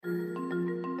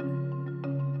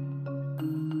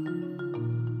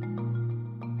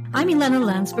I'm Elena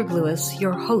Landsberg-Lewis,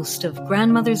 your host of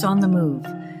Grandmothers on the Move,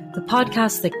 the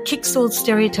podcast that kicks old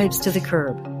stereotypes to the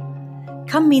curb.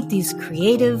 Come meet these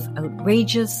creative,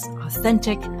 outrageous,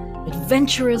 authentic,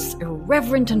 adventurous,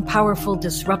 irreverent, and powerful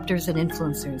disruptors and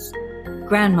influencers.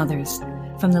 Grandmothers,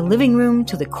 from the living room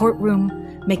to the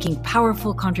courtroom, making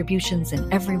powerful contributions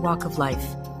in every walk of life.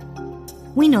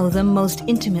 We know them most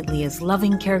intimately as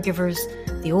loving caregivers,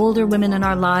 the older women in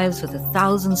our lives with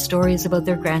 1,000 stories about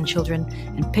their grandchildren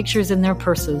and pictures in their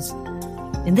purses.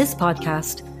 In this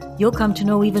podcast, you'll come to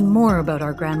know even more about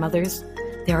our grandmothers.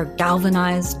 They are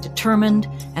galvanized, determined,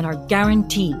 and are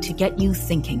guaranteed to get you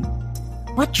thinking.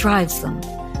 What drives them?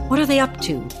 What are they up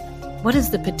to? What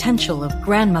is the potential of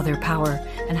grandmother power,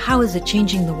 and how is it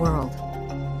changing the world?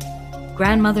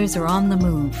 Grandmothers are on the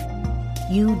move.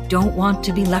 You don't want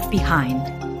to be left behind.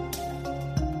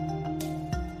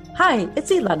 Hi, it's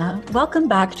Elena. Welcome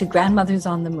back to Grandmothers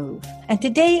on the Move. And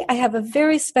today I have a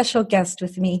very special guest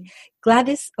with me,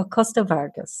 Gladys Acosta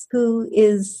Vargas, who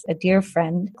is a dear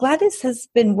friend. Gladys has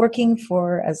been working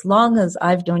for as long as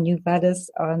I've known you, Gladys,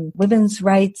 on women's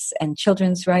rights and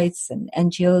children's rights and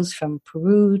NGOs from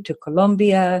Peru to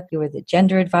Colombia. You were the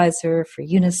gender advisor for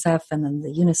UNICEF and then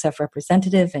the UNICEF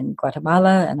representative in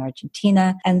Guatemala and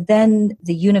Argentina, and then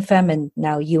the UNIFEM and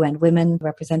now UN Women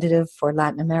representative for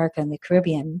Latin America and the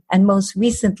Caribbean. And most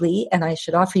recently, and I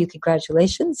should offer you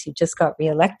congratulations, you just got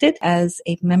reelected as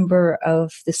a member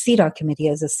of the CEDAW committee,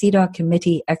 as a CEDAW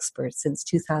committee expert since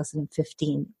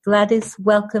 2015. Gladys,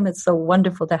 welcome. It's so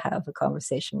wonderful to have a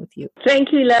conversation with you.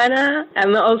 Thank you, Ilana.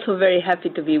 I'm also very happy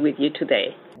to be with you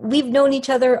today. We've known each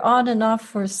other on and off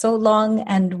for so long,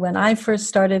 and when I first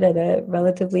started at a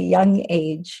relatively young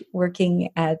age working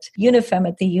at UNIFEM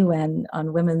at the UN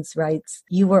on women's rights,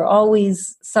 you were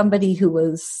always somebody who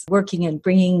was working and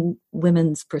bringing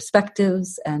women's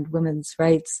perspectives and women's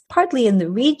rights, partly in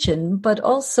the region, but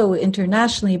also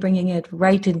internationally, bringing it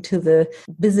right into the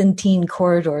Byzantine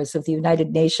corridors of the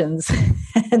United Nations.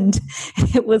 And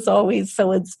it was always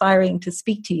so inspiring to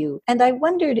speak to you. And I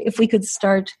wondered if we could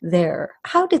start there.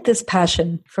 How did this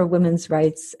passion for women's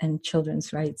rights and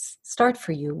children's rights start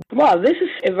for you? Well, this is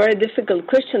a very difficult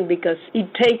question because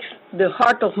it takes the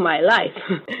heart of my life.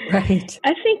 Right.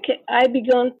 I think I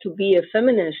began to be a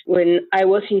feminist when I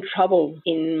was in trouble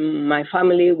in my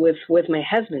family with my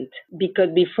husband. Because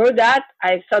before that,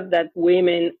 I thought that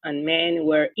women and men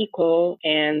were equal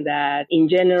and that in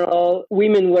general,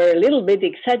 women were a little bit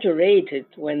exaggerated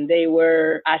when they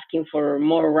were asking for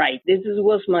more rights. This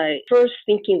was my first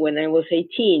thinking when I was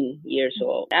 18 years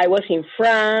old. I was in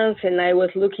France and I was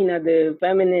looking at the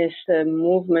feminist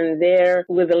movement there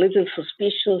with a little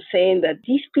suspicion, saying that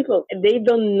these people, they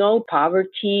don't know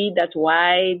poverty. That's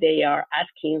why they are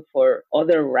asking for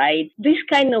other rights. This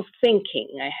kind of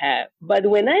thinking I have. But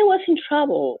when I was in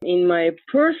trouble in my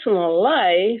personal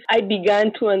life, I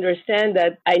began to understand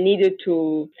that I needed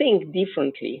to think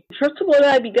differently. First of all,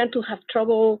 I began to have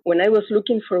trouble when I was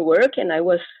looking for work and I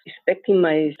was expecting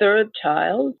my third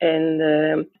child.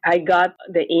 And I got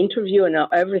the interview and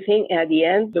everything. At the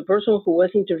end, the person who was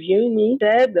interviewing me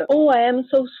said, "Oh, I am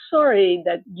so sorry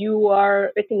that you are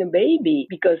expecting a baby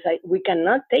because we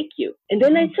cannot take you." And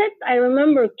then I said, I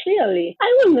remember clearly,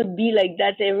 I will not be like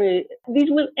that this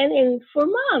will end in 4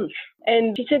 months.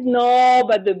 And she said, "No,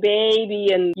 but the baby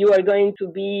and you are going to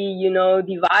be,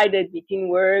 divided between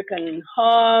work and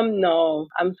home. No,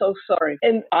 I'm so sorry."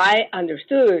 And I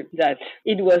understood that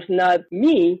it was not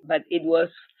me, but it was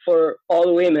for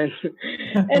all women.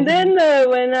 And then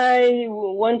when I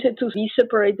wanted to be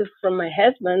separated from my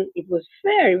husband, it was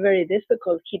very, very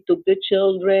difficult. He took the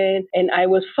children and I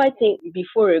was fighting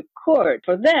before a court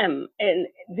for them. And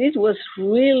this was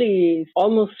really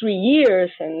almost 3 years.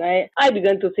 And I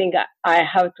began to think I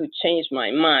have to change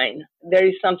my mind. There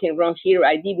is something wrong here.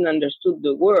 I didn't understand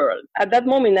the world. At that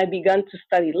moment, I began to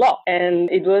study law. And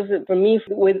it was for me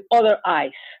with other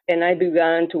eyes. And I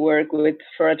began to work with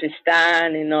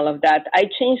Fratistan and all of that. I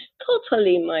changed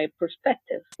totally my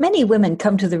perspective. Many women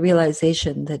come to the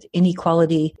realization that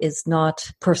inequality is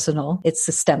not personal, it's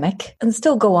systemic, and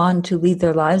still go on to lead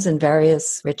their lives in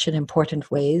various rich and important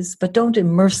ways, but don't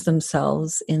immerse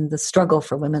themselves in the struggle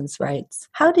for women's rights.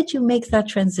 How did you make that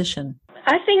transition?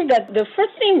 I think that the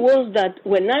first thing was that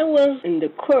when I was in the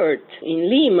court in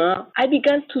Lima, I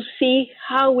began to see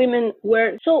how women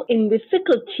were so in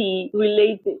difficulty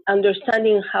related,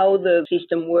 understanding how the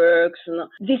system works,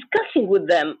 discussing with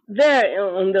them there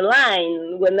on the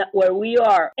line where we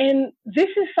are. And this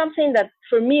is something that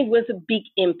for me, it was a big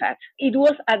impact. It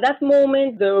was at that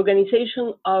moment the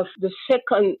organization of the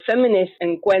second feminist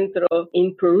encuentro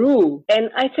in Peru.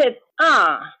 And I said,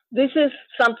 this is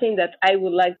something that I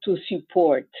would like to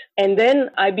support. And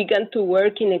then I began to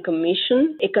work in a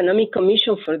commission, economic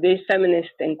commission for this feminist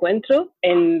encuentro.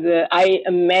 And I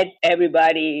met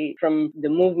everybody from the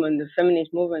movement, the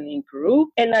feminist movement in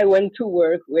Peru. And I went to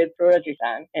work with Flora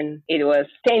Tristan. And it was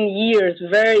 10 years,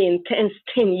 very intense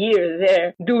 10 years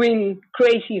there, doing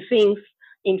crazy things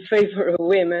in favor of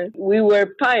women. We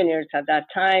were pioneers at that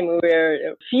time. We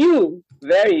were few,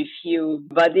 very few,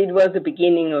 but it was the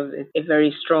beginning of a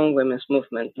very strong women's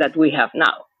movement that we have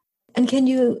now. And can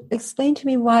you explain to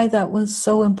me why that was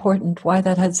so important, why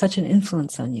that had such an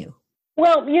influence on you?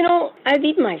 Well, I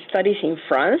did my studies in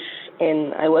France,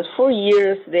 and I was 4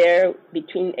 years there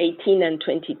between 18 and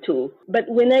 22. But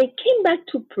when I came back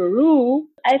to Peru,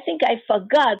 I think I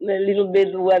forgot a little bit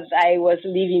what I was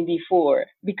living before,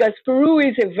 because Peru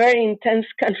is a very intense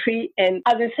country, and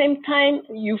at the same time,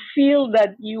 you feel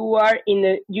that you are in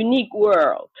a unique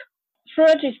world.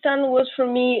 Flora Tristan was for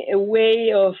me a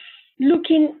way of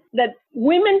looking that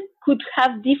women could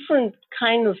have different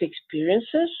kind of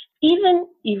experiences, even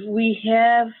if we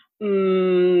have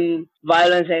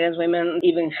violence against women,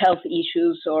 even health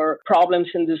issues or problems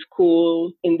in the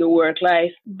school, in the work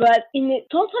life, but in a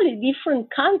totally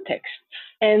different context.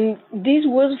 And this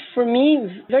was, for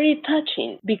me, very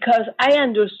touching because I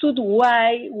understood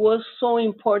why it was so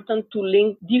important to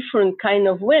link different kind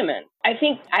of women. I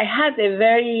think I had a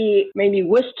very maybe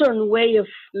Western way of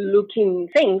looking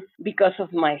things because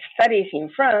of my studies in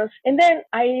France. And then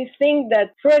I think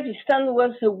that Flora Tristan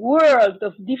was a world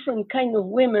of different kind of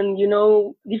women,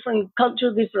 different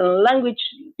cultures, different language.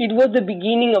 It was the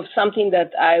beginning of something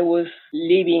that I was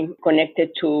living connected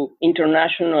to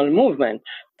international movements.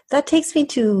 That takes me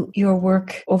to your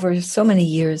work over so many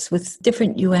years with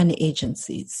different UN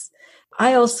agencies.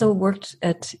 I also worked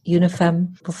at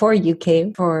UNIFEM before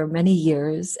UK for many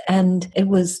years, and it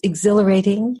was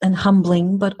exhilarating and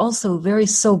humbling, but also very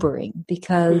sobering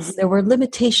because there were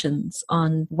limitations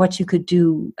on what you could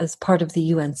do as part of the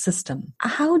UN system.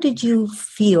 How did you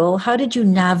feel? How did you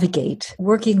navigate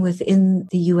working within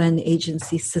the UN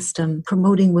agency system,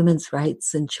 promoting women's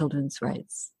rights and children's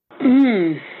rights?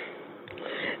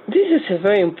 This is a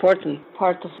very important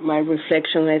part of my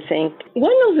reflection, I think.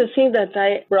 One of the things that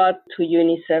I brought to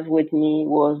UNICEF with me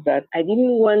was that I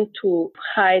didn't want to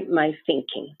hide my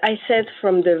thinking. I said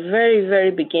from the very,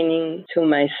 very beginning to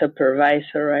my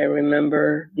supervisor, I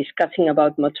remember discussing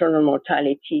about maternal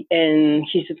mortality, and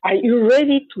he said, "Are you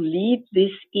ready to lead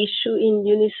this issue in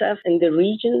UNICEF in the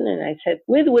region?" And I said,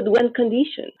 with one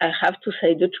condition, I have to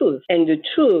say the truth. And the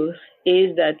truth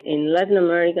is that in Latin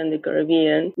America and the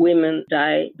Caribbean, women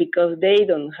die because they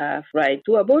don't have right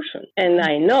to abortion. And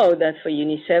I know that for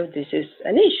UNICEF, this is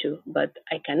an issue, but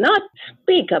I cannot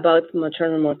speak about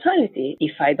maternal mortality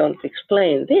if I don't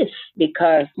explain this,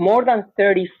 because more than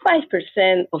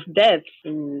 35% of deaths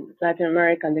in Latin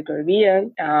America and the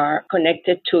Caribbean are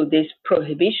connected to this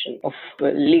prohibition of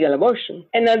legal abortion.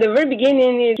 And at the very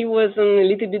beginning, he was a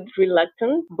little bit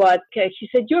reluctant, but he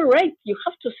said, "You're right, you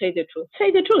have to say the truth. Say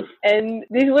the truth." And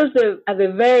this was at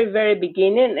the very, very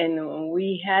beginning, and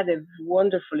we had a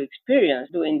wonderful experience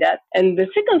doing that. And the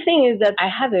second thing is that I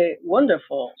had a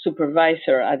wonderful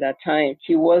supervisor at that time.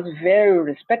 He was very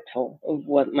respectful of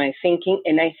what my thinking,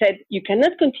 and I said, "You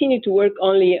cannot continue to work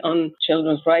only on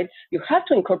children's rights. You have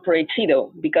to incorporate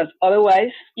CEDAW, because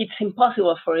otherwise it's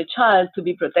impossible for a child to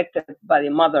be protected by a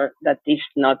mother that is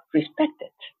not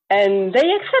respected." And they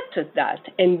accepted that.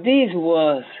 And this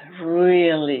was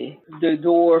really the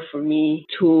door for me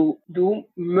to do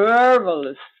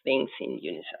marvelous things in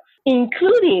UNICEF,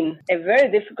 including a very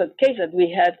difficult case that we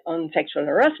had on sexual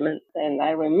harassment. And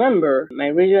I remember my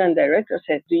regional director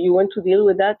said, "Do you want to deal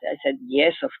with that?" I said,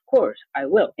 "Yes, of course, I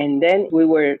will." And then we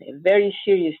were a very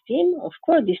serious team. Of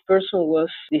course, this person was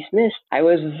dismissed. I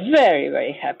was very,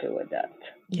 very happy with that.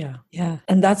 Yeah.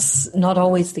 And that's not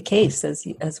always the case,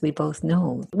 as we both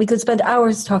know. We could spend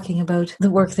hours talking about the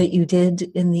work that you did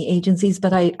in the agencies,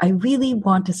 but I really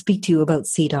want to speak to you about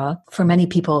CEDAW. For many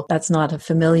people, that's not a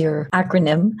familiar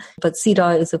acronym, but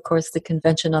CEDAW is, of course, the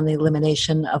Convention on the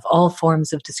Elimination of All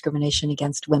Forms of Discrimination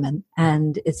Against Women.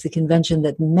 And it's a convention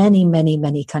that many, many,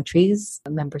 many countries,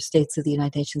 member states of the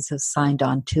United Nations, have signed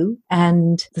on to.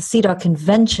 And the CEDAW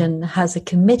Convention has a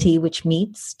committee which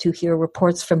meets to hear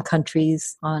reports from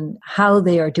countries on how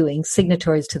they are doing,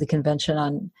 signatories to the convention,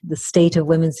 on the state of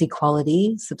women's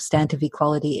equality, substantive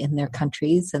equality in their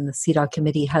countries. And the CEDAW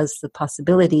committee has the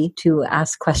possibility to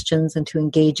ask questions and to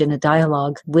engage in a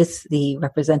dialogue with the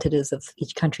representatives of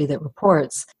each country that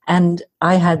reports. And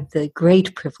I had the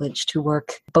great privilege to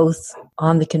work both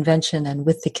on the convention and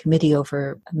with the committee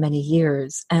over many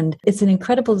years. And it's an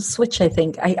incredible switch, I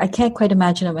think. I can't quite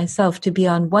imagine it myself, to be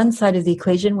on one side of the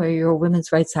equation where you're a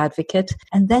women's rights advocate,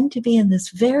 and then to be in this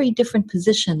very different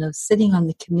position of sitting on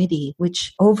the committee,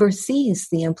 which oversees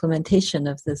the implementation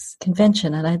of this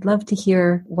convention. And I'd love to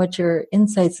hear what your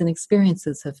insights and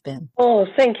experiences have been. Oh,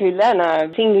 thank you, Lana. I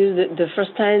think this is the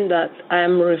first time that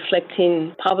I'm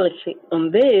reflecting publicly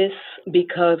on this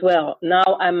because, well,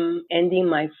 now I'm ending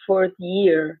my fourth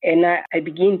year and I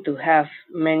begin to have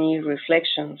many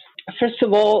reflections. First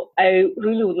of all, I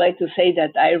really would like to say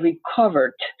that I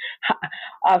recovered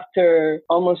after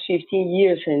almost 15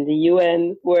 years in the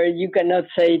UN, where you cannot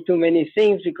say too many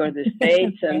things because the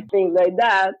states and things like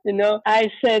that. You know,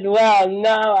 I said, well,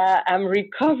 now I'm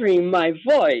recovering my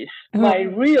voice, my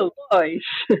real voice.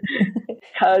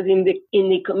 Because in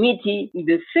the committee,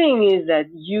 the thing is that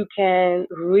you can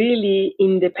really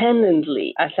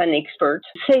independently, as an expert,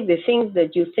 say the things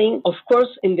that you think, of course,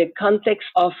 in the context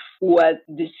of what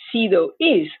the CEDAW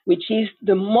is, which is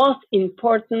the most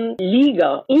important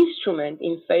legal instrument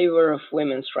in favor of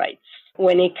women's rights.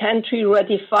 When a country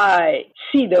ratifies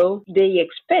CEDAW, they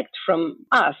expect from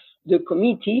us, the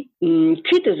committee,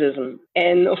 criticism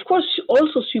and, of course,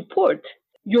 also support.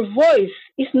 Your voice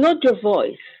is not your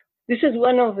voice. This is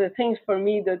one of the things for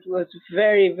me that was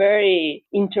very, very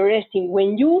interesting.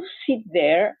 When you sit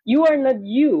there, you are not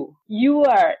you. You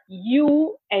are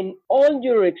you and all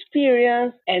your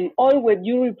experience and all what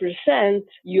you represent,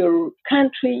 your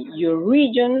country, your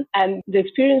region, and the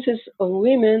experiences of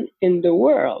women in the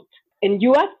world. And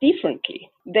you act differently.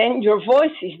 Then your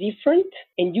voice is different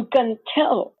and you can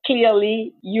tell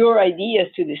clearly your ideas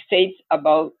to the states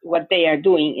about what they are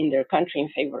doing in their country in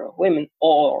favor of women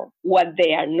or what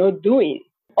they are not doing.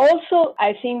 Also,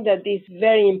 I think that it's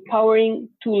very empowering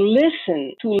to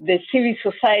listen to the civil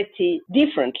society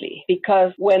differently,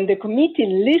 because when the committee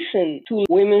listens to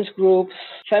women's groups,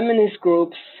 feminist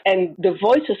groups, and the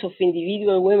voices of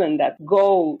individual women that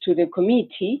go to the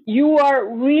committee, you are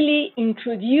really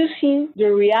introducing the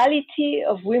reality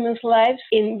of women's lives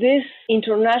in this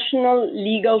international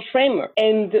legal framework.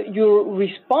 And your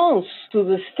response to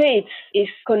the states is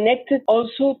connected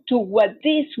also to what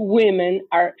these women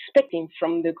are expecting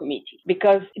from the committee,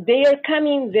 because they are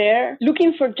coming there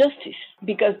looking for justice,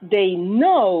 because they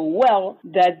know well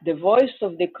that the voice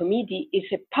of the committee is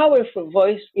a powerful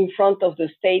voice in front of the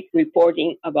state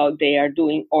reporting about they are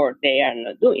doing or they are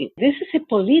not doing. This is a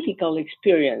political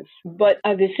experience, but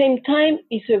at the same time,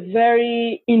 it's a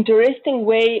very interesting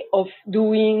way of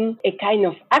doing a kind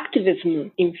of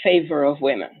activism in favor of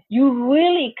women. You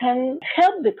really can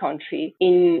help the country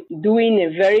in doing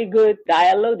a very good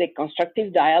dialogue, a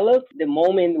constructive dialogue, the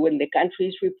moment when the country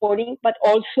is reporting, but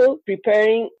also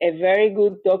preparing a very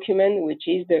good document, which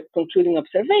is the concluding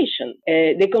observation.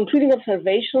 The concluding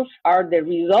observations are the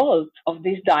result of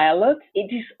this dialogue.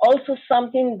 It is also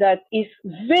something that is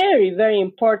very, very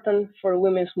important for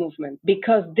women's movement,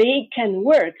 because they can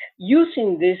work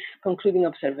using these concluding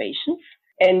observations.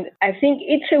 And I think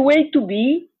it's a way to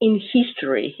be in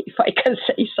history, if I can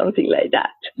say something like that.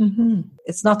 Mm-hmm.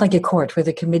 It's not like a court where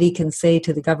the committee can say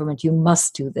to the government, you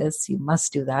must do this, you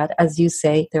must do that. As you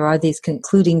say, there are these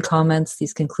concluding comments,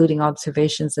 these concluding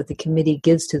observations that the committee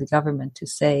gives to the government to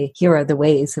say, here are the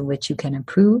ways in which you can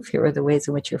improve, here are the ways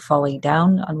in which you're falling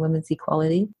down on women's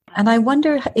equality. And I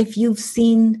wonder if you've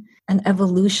seen an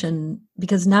evolution,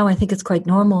 because now I think it's quite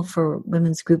normal for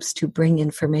women's groups to bring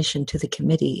information to the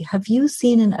committee. Have you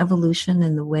seen an evolution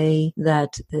in the way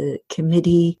that the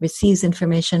committee receives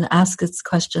information, asks its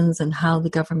questions, and how the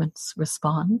governments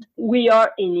respond? We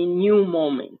are in a new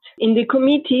moment. In the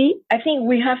committee, I think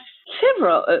we have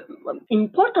several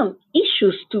important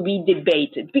issues to be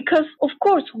debated, because, of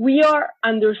course, we are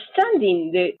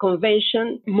understanding the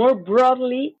convention more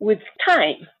broadly with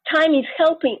time. Time is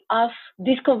helping us.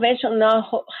 This convention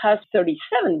now has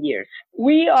 37 years.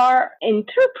 We are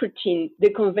interpreting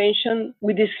the convention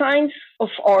with the signs of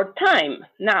our time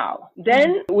now.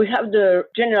 Then we have the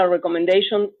general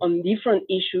recommendation on different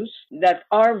issues that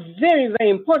are very, very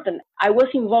important. I was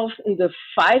involved in the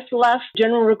 5 last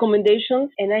general recommendations,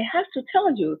 and I have to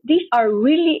tell you, these are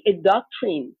really a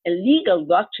doctrine, a legal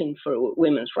doctrine for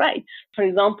women's rights. For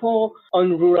example,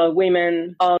 on rural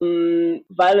women, on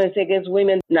violence against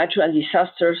women, natural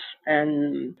disasters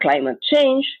and climate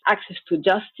change, access to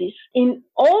justice. In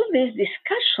all these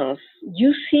discussions,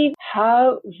 you see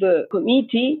how the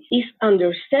committee is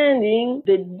understanding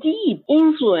the deep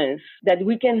influence that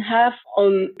we can have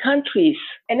on countries.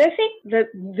 And I think that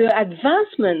the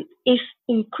advancement is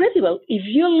incredible. If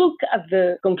you look at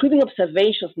the concluding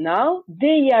observations now,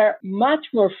 they are much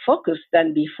more focused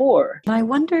than before. I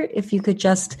wonder if you could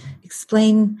just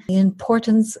explain the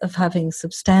importance of having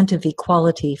substantive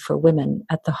equality for women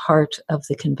at the heart of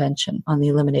the Convention on the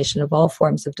Elimination of All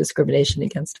Forms of Discrimination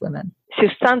Against Women.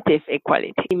 Substantive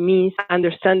equality means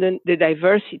understanding the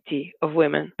diversity of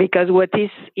women, because what is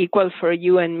equal for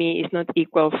you and me is not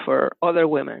equal for other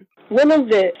women. One of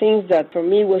the things that for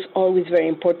me was always very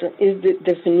important is the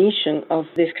definition of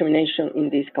discrimination in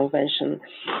this convention,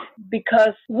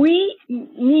 because we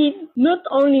need not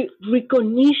only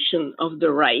recognition of the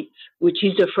rights, which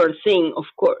is the first thing, of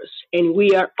course, and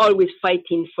we are always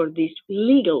fighting for this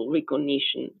legal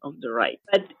recognition of the rights,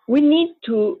 but we need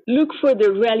to look for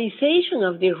the realization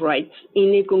of these rights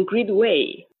in a concrete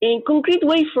way. A concrete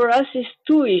way for us is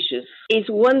two issues. It's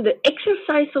one, the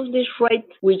exercise of this right,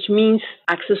 which means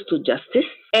access to justice,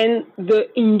 and the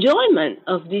enjoyment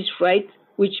of this right,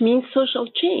 which means social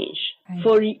change. Right.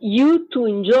 For you to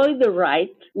enjoy the right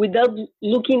without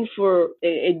looking for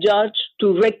a judge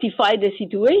to rectify the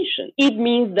situation, it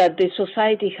means that the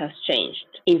society has changed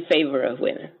in favor of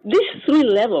women. These three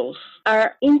levels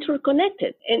are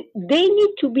interconnected, and they need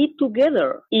to be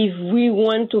together if we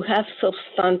want to have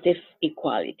substantive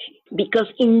equality. Because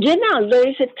in general, there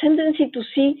is a tendency to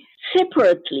see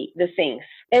separately the things.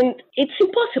 And it's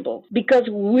impossible, because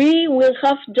we will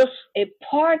have just a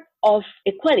part of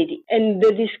equality. And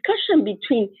the discussion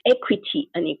between equity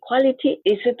and equality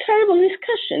is a terrible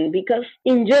discussion, because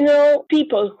in general,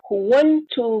 people who want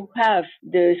to have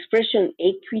the expression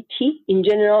equity, in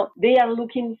general, they are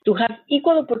looking to have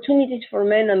equal opportunities for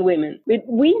men and women. But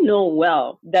we know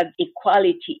well that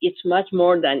equality is much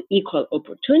more than equal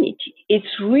opportunity.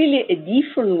 It's really a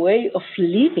different way of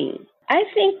living. I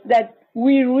think that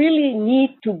we really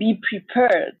need to be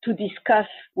prepared to discuss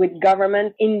with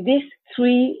government in these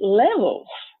three levels.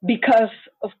 Because,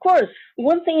 of course,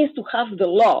 one thing is to have the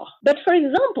law. But, for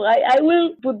example, I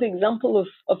will put the example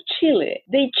of Chile.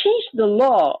 They changed the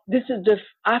law. This is just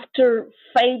after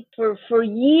fight for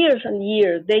years and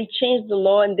years. They changed the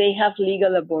law and they have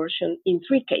legal abortion in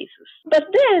 3 cases. But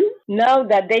then, now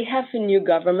that they have a new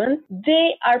government,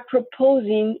 they are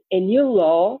proposing a new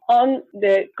law on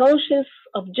the conscious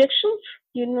objections.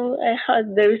 You know,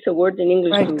 there is a word in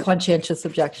English. Right, conscientious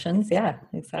objections. Yeah,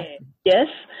 exactly. Yes,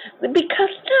 because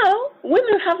now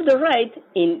women have the right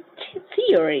in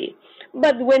theory.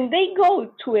 But when they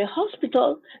go to a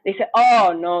hospital, they say,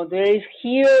 oh, no,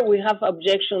 we have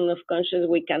objection of conscience,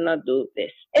 we cannot do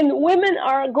this. And women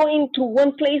are going to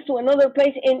one place to another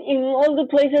place, and in all the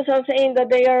places are saying that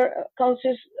they are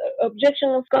objection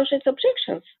of conscience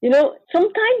objections. You know,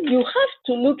 sometimes you have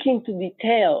to look into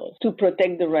details to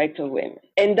protect the rights of women.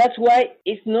 And that's why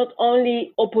it's not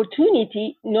only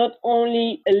opportunity, not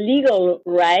only a legal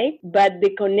right, but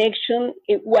the connection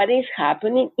in what is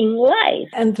happening in life.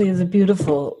 And there's a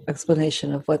beautiful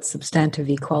explanation of what substantive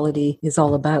equality is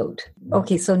all about.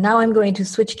 Okay, so now I'm going to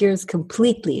switch gears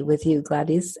completely with you,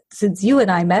 Gladys. Since you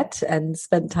and I met and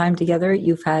spent time together,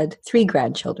 you've had 3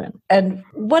 grandchildren. And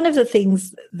one of the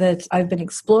things that I've been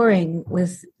exploring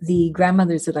with the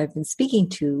grandmothers that I've been speaking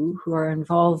to, who are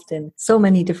involved in so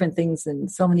many different things in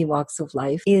so many walks of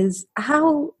life, is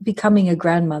how becoming a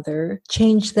grandmother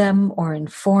changed them or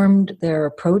informed their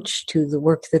approach to the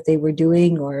work that they were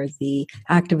doing or the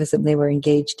activism they were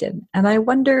engaged in. And I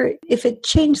wonder if it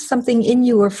changed something in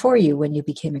you or for you when you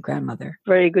became a grandmother.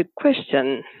 Very good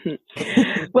question.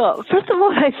 Well, first of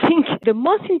all, I think the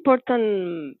most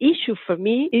important issue for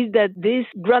me is that this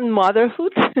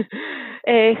grandmotherhood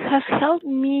has helped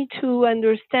me to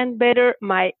understand better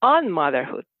my own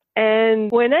motherhood.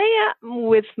 And when I am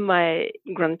with my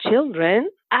grandchildren,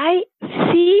 I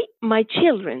see my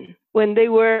children when they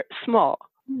were small.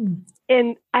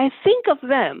 And I think of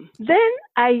them. Then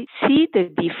I see the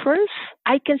difference.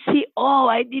 I can see, oh,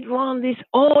 I did wrong this.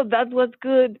 Oh, that was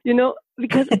good. You know,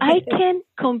 because I can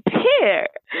compare.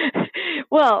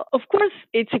 Well, of course,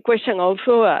 it's a question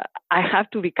also. I have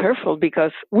to be careful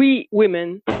because we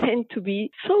women tend to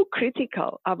be so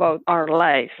critical about our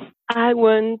life. I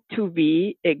want to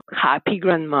be a happy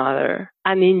grandmother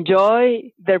and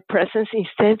enjoy their presence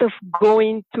instead of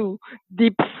going to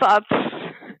deep thoughts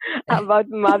about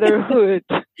motherhood.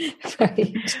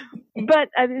 Right. But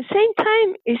at the same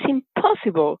time, it's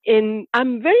possible. And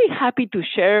I'm very happy to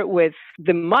share with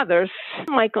the mothers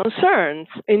my concerns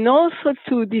and also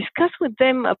to discuss with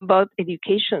them about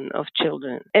education of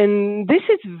children. And this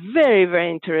is very, very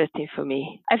interesting for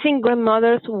me. I think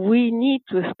grandmothers, we need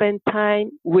to spend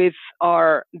time with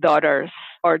our daughters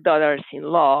or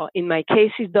daughters-in-law. In my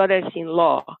case, it's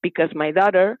daughters-in-law, because my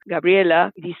daughter,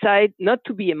 Gabriela, decided not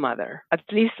to be a mother, at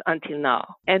least until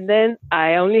now. And then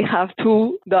I only have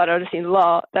 2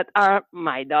 daughters-in-law that are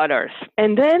my daughters.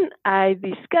 And then I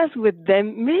discussed with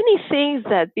them many things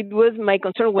that it was my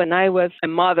concern when I was a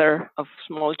mother of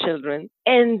small children.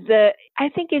 And I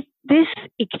think it's this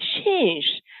exchange,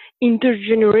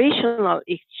 intergenerational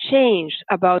exchange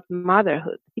about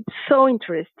motherhood. It's so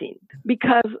interesting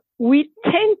because we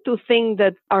tend to think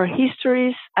that our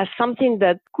histories are something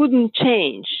that couldn't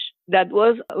change, that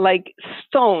was like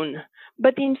stone.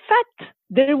 But in fact,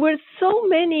 there were so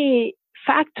many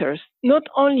factors, not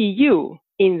only you,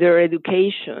 in their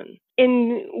education.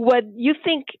 And what you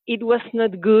think it was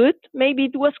not good, maybe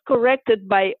it was corrected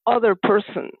by other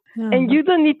person. Mm-hmm. And you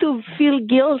don't need to feel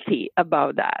guilty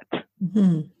about that.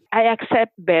 Mm-hmm. I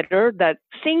accept better that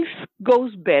things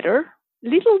goes better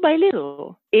little by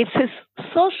little. It's a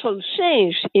social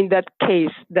change in that case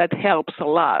that helps a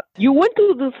lot. You want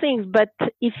to do things, but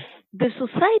if the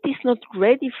society is not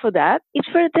ready for that, it's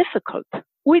very difficult.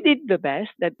 We did the best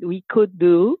that we could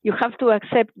do. You have to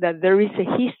accept that there is a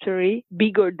history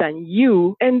bigger than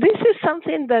you. And this is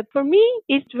something that for me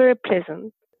is very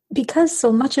pleasant. Because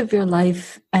so much of your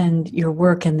life and your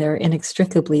work, and they're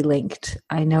inextricably linked,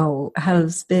 I know,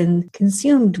 has been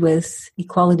consumed with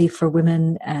equality for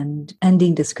women and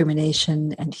ending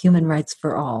discrimination and human rights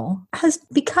for all. Has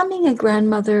becoming a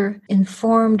grandmother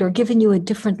informed or given you a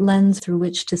different lens through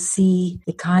which to see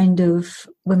the kind of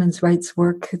women's rights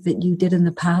work that you did in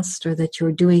the past or that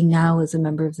you're doing now as a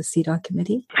member of the CEDAW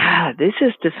committee? This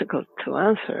is difficult to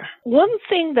answer. One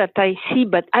thing that I see,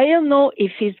 but I don't know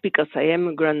if it's because I am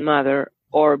a grandmother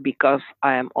or because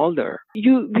I am older,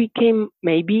 you became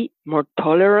maybe more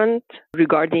tolerant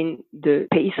regarding the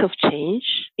pace of change,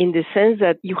 in the sense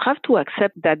that you have to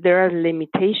accept that there are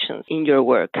limitations in your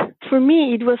work. For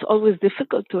me, it was always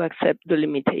difficult to accept the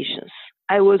limitations.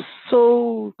 I was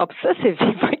so obsessive,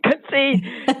 if I can say,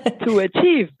 to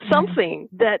achieve something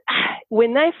that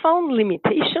when I found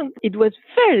limitations, it was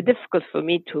very difficult for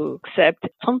me to accept.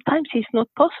 Sometimes it's not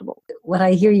possible. What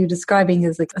I hear you describing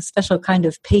is like a special kind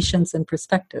of patience and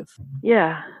perspective.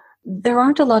 Yeah. There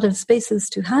aren't a lot of spaces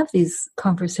to have these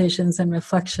conversations and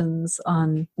reflections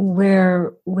on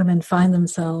where women find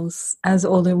themselves as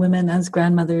older women, as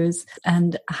grandmothers,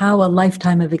 and how a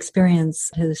lifetime of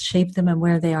experience has shaped them and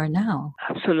where they are now.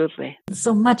 Absolutely.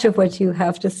 So much of what you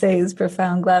have to say is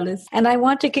profound, Gladys. And I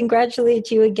want to congratulate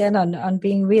you again on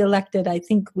being reelected. I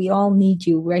think we all need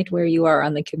you right where you are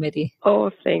on the committee.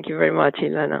 Oh, thank you very much,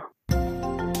 Ilana.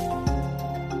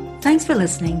 Thanks for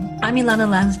listening. I'm Ilana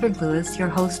Landsberg-Lewis, your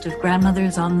host of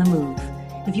Grandmothers on the Move.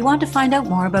 If you want to find out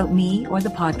more about me or the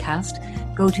podcast,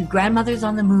 go to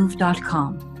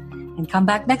grandmothersonthemove.com and come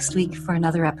back next week for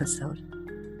another episode.